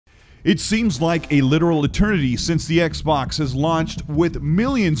It seems like a literal eternity since the Xbox has launched, with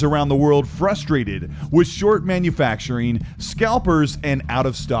millions around the world frustrated with short manufacturing, scalpers, and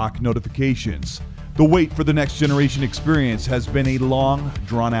out-of-stock notifications. The wait for the next generation experience has been a long,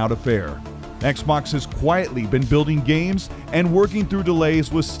 drawn-out affair. Xbox has quietly been building games and working through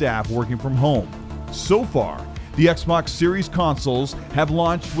delays with staff working from home. So far, the Xbox Series consoles have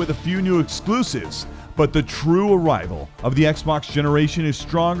launched with a few new exclusives, but the true arrival of the Xbox generation is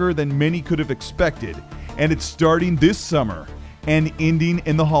stronger than many could have expected, and it's starting this summer and ending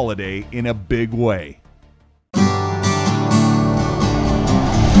in the holiday in a big way.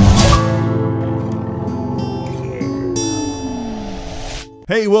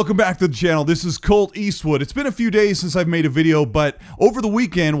 Hey, welcome back to the channel. This is Colteastwood. It's been a few days since I've made a video, but over the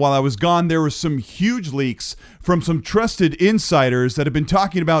weekend while I was gone, there were some huge leaks from some trusted insiders that have been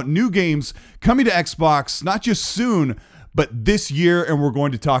talking about new games coming to Xbox, not just soon, but this year, and we're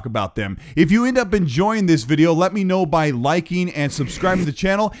going to talk about them. If you end up enjoying this video, let me know by liking and subscribing to the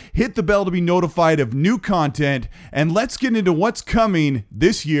channel. Hit the bell to be notified of new content, and let's get into what's coming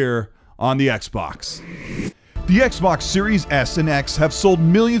this year on the Xbox. The Xbox Series S and X have sold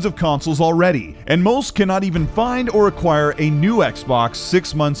millions of consoles already, and most cannot even find or acquire a new Xbox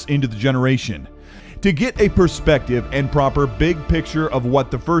 6 months into the generation. To get a perspective and proper big picture of what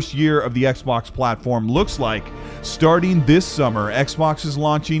the first year of the Xbox platform looks like, starting this summer, Xbox is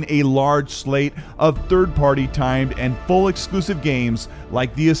launching a large slate of third-party timed and full exclusive games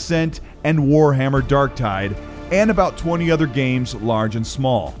like The Ascent and Warhammer Darktide, and about 20 other games large and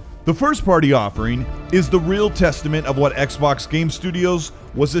small. The first-party offering is the real testament of what Xbox Game Studios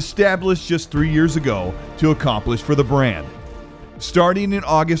was established just 3 years ago to accomplish for the brand. Starting in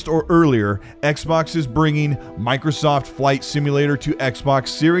August or earlier, Xbox is bringing Microsoft Flight Simulator to Xbox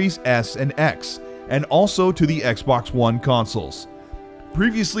Series S and X, and also to the Xbox One consoles.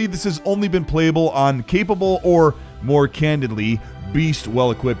 Previously, this has only been playable on capable or, more candidly, beast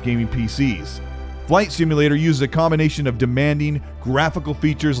well-equipped gaming PCs. Flight Simulator uses a combination of demanding graphical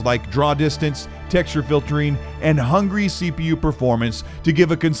features like draw distance, texture filtering, and hungry CPU performance to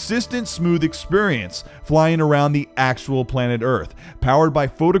give a consistent, smooth experience flying around the actual planet Earth, powered by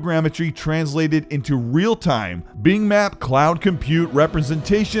photogrammetry translated into real-time Bing Map cloud compute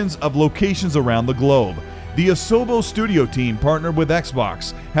representations of locations around the globe. The Asobo Studio team, partnered with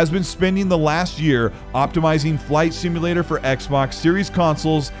Xbox, has been spending the last year optimizing Flight Simulator for Xbox Series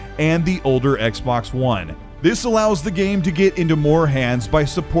consoles and the older Xbox One. This allows the game to get into more hands by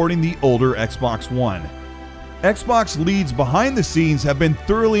supporting the older Xbox One. Xbox leads behind the scenes have been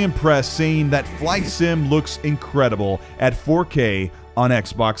thoroughly impressed, saying that Flight Sim looks incredible at 4K on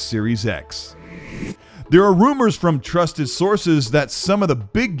Xbox Series X. There are rumors from trusted sources that some of the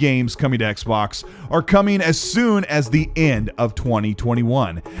big games coming to Xbox are coming as soon as the end of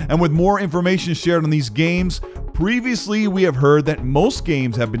 2021. And with more information shared on these games, previously we have heard that most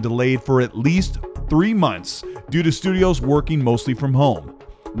games have been delayed for at least 3 months due to studios working mostly from home.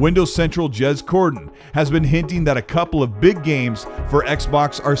 Windows Central Jez Corden has been hinting that a couple of big games for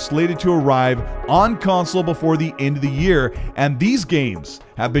Xbox are slated to arrive on console before the end of the year, and these games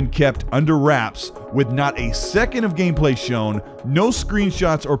have been kept under wraps with not a second of gameplay shown, no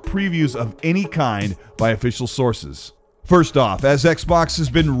screenshots or previews of any kind by official sources. First off, as Xbox has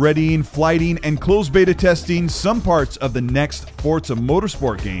been readying, flighting, and closed beta testing some parts of the next Forza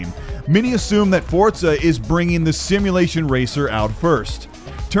Motorsport game, many assume that Forza is bringing the simulation racer out first.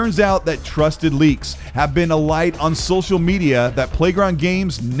 Turns out that trusted leaks have been alight on social media that Playground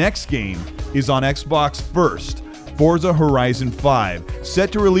Games' next game is on Xbox first, Forza Horizon 5, set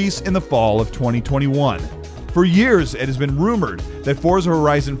to release in the fall of 2021. For years, it has been rumored that Forza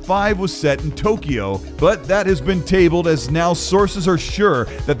Horizon 5 was set in Tokyo, but that has been tabled as now sources are sure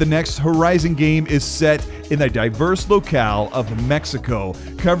that the next Horizon game is set in a diverse locale of Mexico,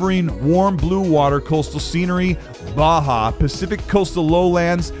 covering warm blue water coastal scenery, Baja, Pacific coastal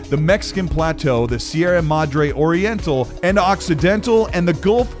lowlands, the Mexican plateau, the Sierra Madre Oriental and Occidental, and the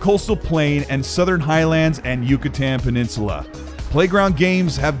Gulf coastal plain and southern highlands and Yucatan Peninsula. Playground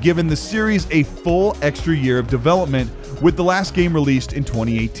Games have given the series a full extra year of development, with the last game released in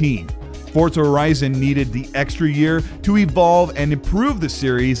 2018. Forza Horizon needed the extra year to evolve and improve the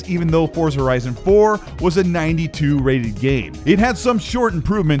series, even though Forza Horizon 4 was a 92 rated game. It had some short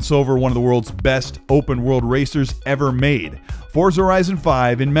improvements over one of the world's best open world racers ever made. Forza Horizon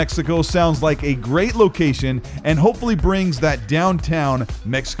 5 in Mexico sounds like a great location and hopefully brings that downtown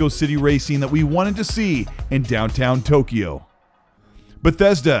Mexico City racing that we wanted to see in downtown Tokyo.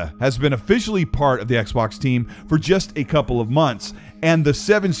 Bethesda has been officially part of the Xbox team for just a couple of months, and the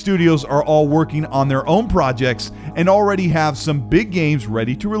 7 studios are all working on their own projects and already have some big games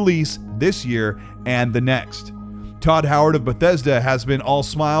ready to release this year and the next. Todd Howard of Bethesda has been all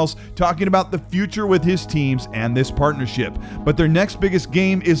smiles talking about the future with his teams and this partnership, but their next biggest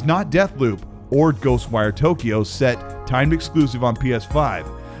game is not Deathloop or Ghostwire Tokyo, set timed exclusive on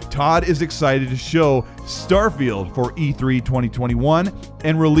PS5. Todd is excited to show Starfield for E3 2021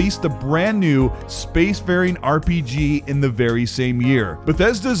 and release the brand new spacefaring RPG in the very same year.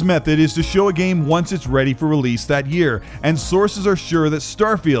 Bethesda's method is to show a game once it's ready for release that year, and sources are sure that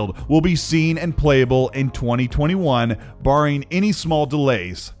Starfield will be seen and playable in 2021, barring any small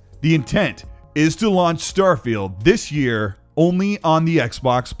delays. The intent is to launch Starfield this year only on the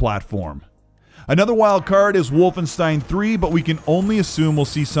Xbox platform. Another wild card is Wolfenstein 3, but we can only assume we'll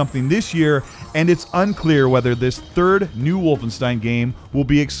see something this year, and it's unclear whether this third new Wolfenstein game will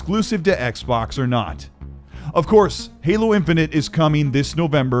be exclusive to Xbox or not. Of course, Halo Infinite is coming this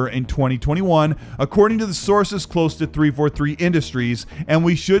November in 2021, according to the sources close to 343 Industries, and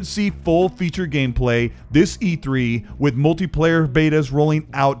we should see full feature gameplay this E3 with multiplayer betas rolling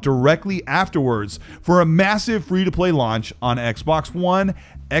out directly afterwards for a massive free-to-play launch on Xbox One,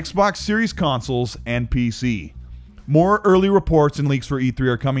 Xbox Series consoles, and PC. More early reports and leaks for E3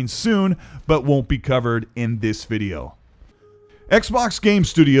 are coming soon, but won't be covered in this video. Xbox Game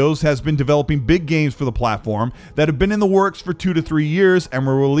Studios has been developing big games for the platform that have been in the works for 2 to 3 years and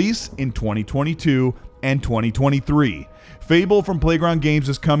will release in 2022 and 2023. Fable from Playground Games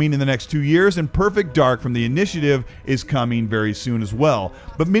is coming in the next 2 years, and Perfect Dark from the Initiative is coming very soon as well.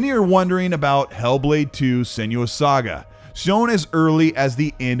 But many are wondering about Hellblade 2 Senua Saga, shown as early as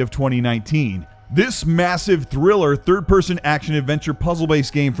the end of 2019. This massive thriller third-person action-adventure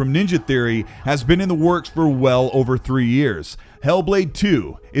puzzle-based game from Ninja Theory has been in the works for well over 3 years. Hellblade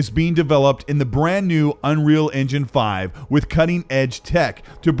 2 is being developed in the brand new Unreal Engine 5 with cutting-edge tech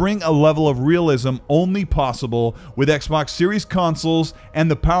to bring a level of realism only possible with Xbox Series consoles and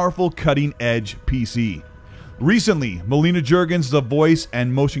the powerful cutting-edge PC. Recently, Melina Juergens, the voice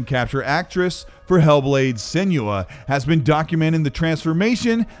and motion capture actress for Hellblade Senua, has been documenting the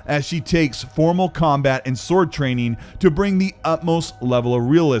transformation as she takes formal combat and sword training to bring the utmost level of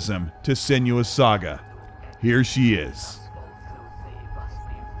realism to Senua's saga. Here she is.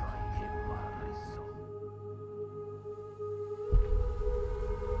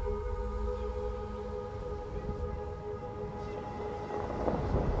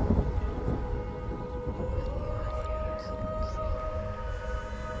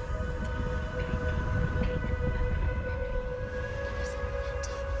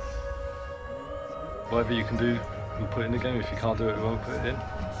 Whatever you can do, we'll put it in the game. If you can't do it, we won't put it in.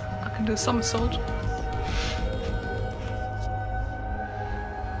 I can do a somersault.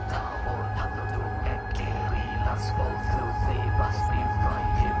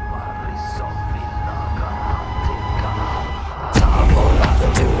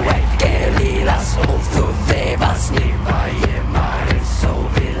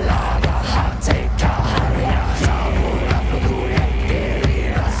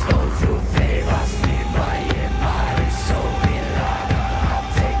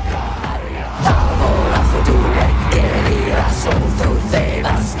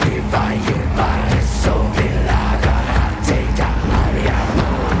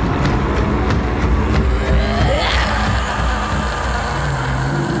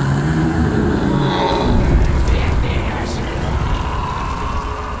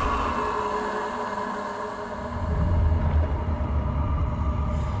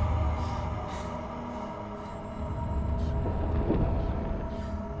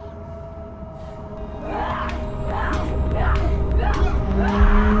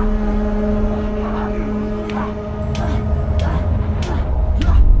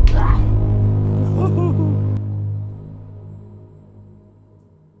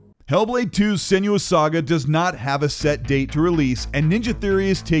 Hellblade 2's Senua Saga does not have a set date to release, and Ninja Theory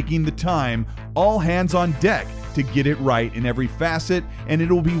is taking the time, all hands on deck, to get it right in every facet, and it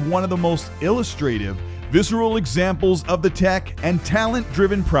will be one of the most illustrative, visceral examples of the tech and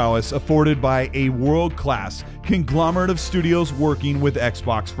talent-driven prowess afforded by a world-class conglomerate of studios working with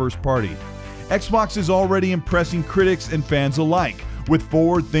Xbox first party. Xbox is already impressing critics and fans alike with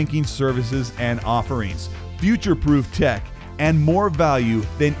forward-thinking services and offerings, future-proof tech, and more value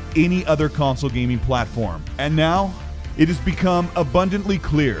than any other console gaming platform. And now, it has become abundantly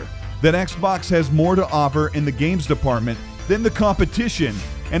clear that Xbox has more to offer in the games department than the competition,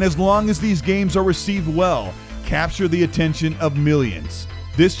 and as long as these games are received well, capture the attention of millions,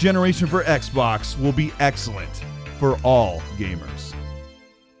 this generation for Xbox will be excellent for all gamers.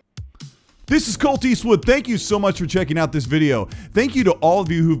 This is Colteastwood. Thank you so much for checking out this video. Thank you to all of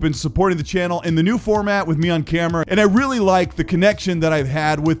you who've been supporting the channel in the new format with me on camera, and I really like the connection that I've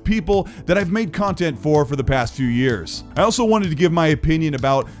had with people that I've made content for the past few years. I also wanted to give my opinion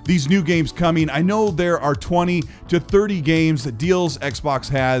about these new games coming. I know there are 20 to 30 games that deals Xbox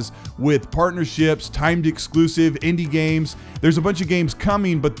has with partnerships, timed exclusive, indie games. There's a bunch of games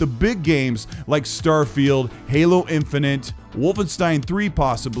coming, but the big games like Starfield, Halo Infinite, Wolfenstein 3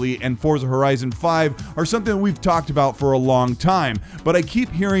 possibly, and Forza Horizon 5 are something we've talked about for a long time, but I keep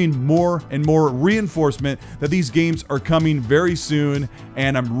hearing more and more reinforcement that these games are coming very soon,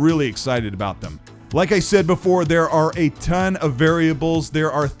 and I'm really excited about them. Like I said before, there are a ton of variables.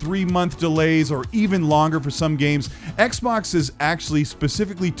 There are 3-month delays or even longer for some games. Xbox has actually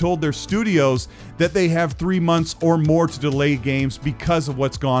specifically told their studios that they have 3 months or more to delay games because of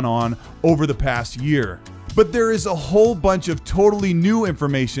what's gone on over the past year. But there is a whole bunch of totally new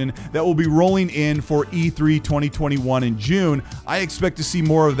information that will be rolling in for E3 2021 in June. I expect to see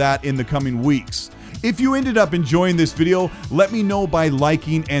more of that in the coming weeks. If you ended up enjoying this video, let me know by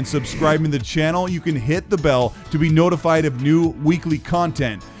liking and subscribing to the channel. You can hit the bell to be notified of new weekly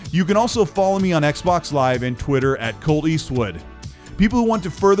content. You can also follow me on Xbox Live and Twitter at Colteastwood. People who want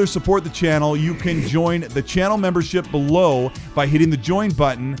to further support the channel, you can join the channel membership below by hitting the join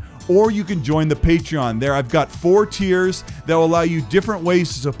button, or you can join the Patreon. There I've got 4 tiers that will allow you different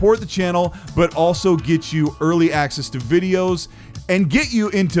ways to support the channel, but also get you early access to videos and get you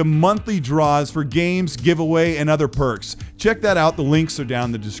into monthly draws for games, giveaway, and other perks. Check that out, the links are down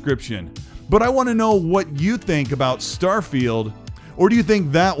in the description. But I want to know what you think about Starfield, or do you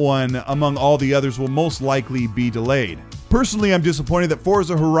think that one, among all the others, will most likely be delayed? Personally, I'm disappointed that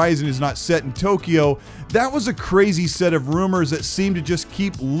Forza Horizon is not set in Tokyo. That was a crazy set of rumors that seemed to just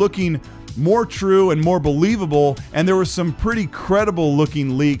keep looking more true and more believable, and there were some pretty credible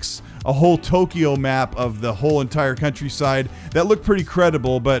looking leaks, a whole Tokyo map of the whole entire countryside that looked pretty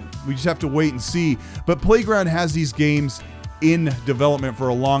credible, but we just have to wait and see. But Playground has these games in development for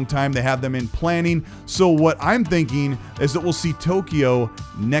a long time. They have them in planning, so what I'm thinking is that we'll see Tokyo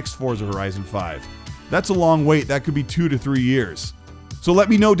next Forza Horizon 5. That's a long wait. That could be 2 to 3 years. So let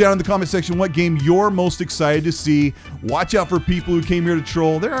me know down in the comment section what game you're most excited to see. Watch out for people who came here to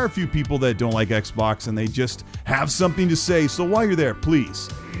troll. There are a few people that don't like Xbox and they just have something to say. So while you're there, please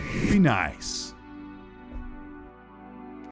be nice.